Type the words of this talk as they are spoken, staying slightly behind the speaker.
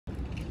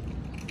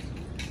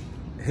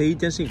Hey,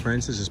 Dancing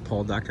Friends, this is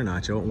Paul Dr.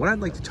 Nacho, and what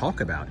I'd like to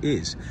talk about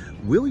is,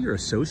 will your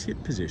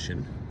associate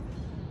position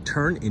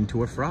turn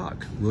into a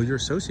frog? Will your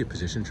associate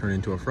position turn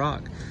into a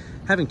frog?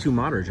 Having two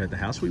moderators at the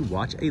house, we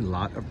watch a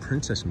lot of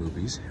princess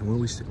movies,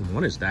 and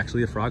one is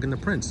actually a frog and the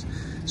prince.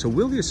 So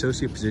will the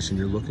associate position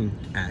you're looking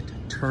at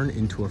turn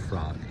into a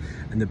frog?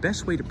 And the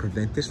best way to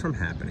prevent this from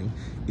happening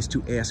is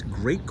to ask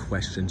great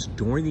questions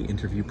during the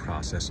interview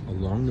process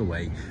along the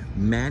way.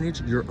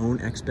 Manage your own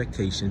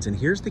expectations. And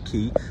here's the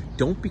key: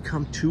 don't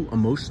become too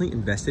emotionally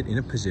invested in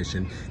a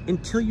position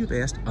until you've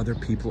asked other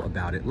people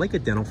about it, like a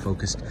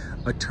dental-focused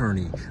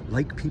attorney,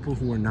 like people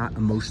who are not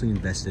emotionally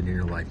invested in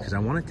your life. Because I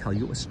want to tell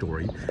you a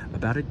story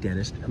about a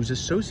dentist whose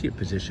associate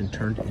position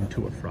turned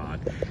into a frog.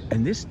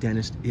 And this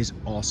dentist is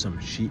awesome.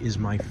 She is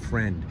my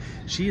friend.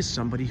 She is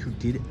somebody who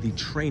did the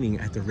training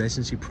at the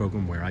residency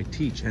program where I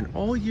teach, and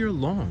all year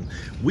long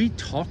we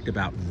talked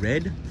about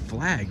red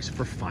flags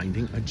for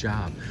finding a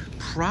job,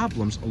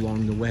 problems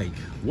along the way,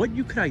 what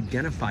you could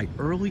identify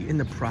early in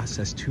the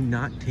process to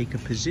not take a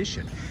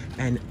position.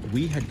 And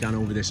we had gone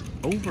over this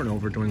over and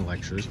over during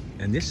lectures,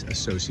 and this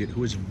associate,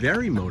 who was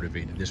very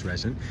motivated, this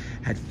resident,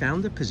 had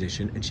found a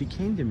position, and she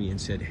came to me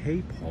and said,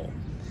 "Hey Paul,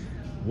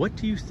 what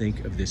do you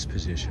think of this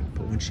position?"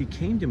 But when she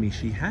came to me,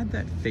 she had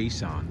that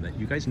face on, that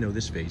you guys know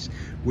this face,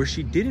 where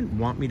she didn't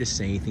want me to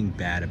say anything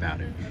bad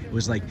about it. It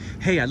was like,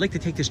 "Hey, I'd like to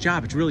take this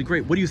job. It's really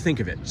great. What do you think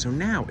of it?" So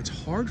now it's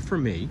hard for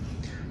me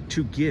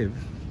to give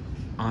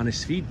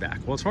honest feedback.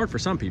 Well, it's hard for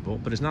some people,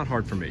 but it's not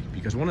hard for me,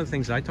 because one of the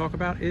things I talk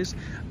about is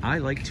I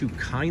like to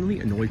kindly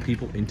annoy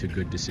people into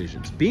good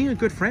decisions. Being a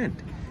good friend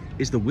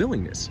is the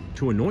willingness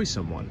to annoy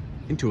someone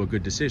into a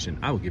good decision.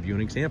 I will give you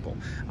an example.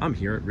 I'm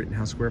here at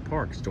Rittenhouse Square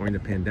Park. During the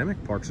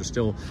pandemic, parks are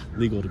still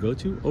legal to go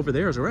to. Over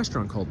there is a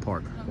restaurant called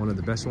Park, one of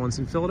the best ones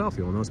in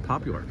Philadelphia, one of the most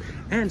popular.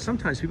 And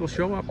sometimes people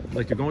show up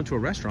like they're going to a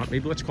restaurant,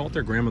 maybe let's call it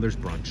their grandmother's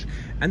brunch,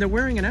 and they're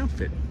wearing an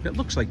outfit that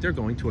looks like they're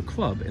going to a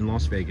club in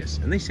Las Vegas.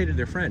 And they say to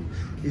their friend,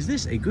 "Is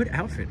this a good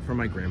outfit for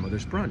my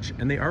grandmother's brunch?"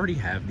 And they already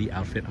have the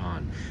outfit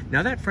on.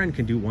 Now that friend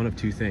can do one of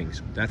two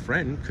things. That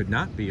friend could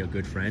not be a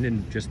good friend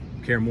and just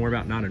care more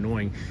about not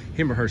annoying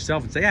him or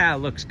herself and say, "Ah, it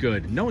looks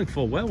good," knowing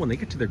full well when they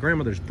get to their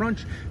grandmother's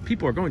brunch,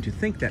 people are going to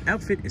think that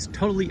outfit is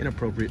totally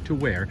inappropriate to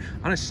wear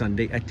on a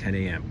Sunday at 10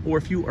 a.m. Or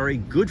if you are a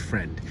good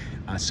friend,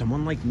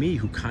 someone like me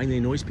who kindly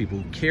annoys people,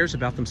 who cares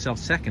about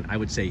themselves second, I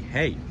would say,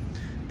 "Hey,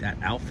 that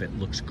outfit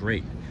looks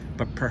great,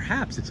 but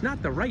perhaps it's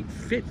not the right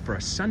fit for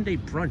a Sunday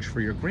brunch for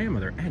your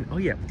grandmother. And oh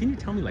yeah, didn't you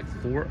tell me like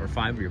 4 or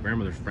 5 of your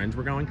grandmother's friends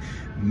were going?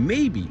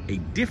 Maybe a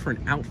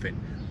different outfit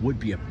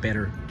would be a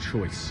better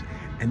choice."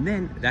 And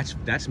then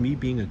that's me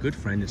being a good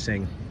friend and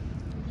saying,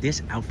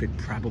 this outfit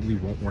probably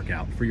won't work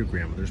out for your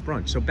grandmother's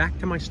brunch. So back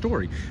to my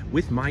story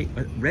with my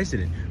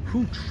resident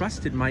who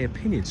trusted my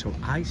opinion. So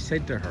I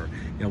said to her,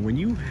 you know, when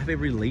you have a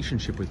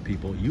relationship with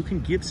people, you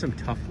can give some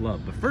tough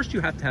love, but first you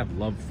have to have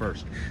love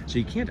first. So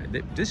you can't,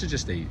 this is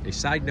just a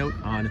side note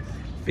on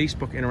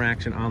Facebook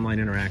interaction, online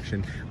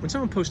interaction. When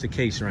someone posts a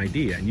case or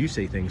idea and you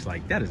say things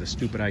like, "That is a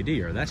stupid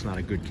idea," or "That's not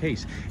a good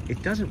case,"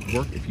 it doesn't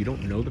work if you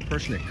don't know the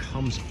person. It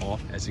comes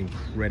off as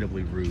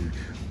incredibly rude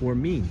or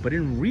mean. But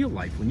in real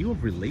life, when you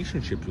have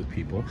relationships with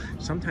people,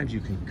 sometimes you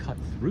can cut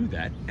through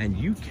that and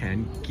you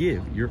can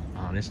give your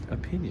honest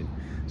opinion.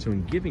 So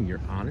in giving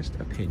your honest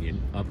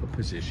opinion of a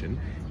position,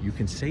 you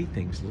can say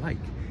things like,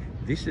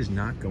 "This is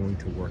not going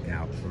to work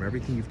out. From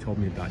everything you've told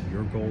me about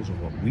your goals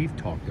and what we've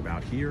talked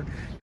about here,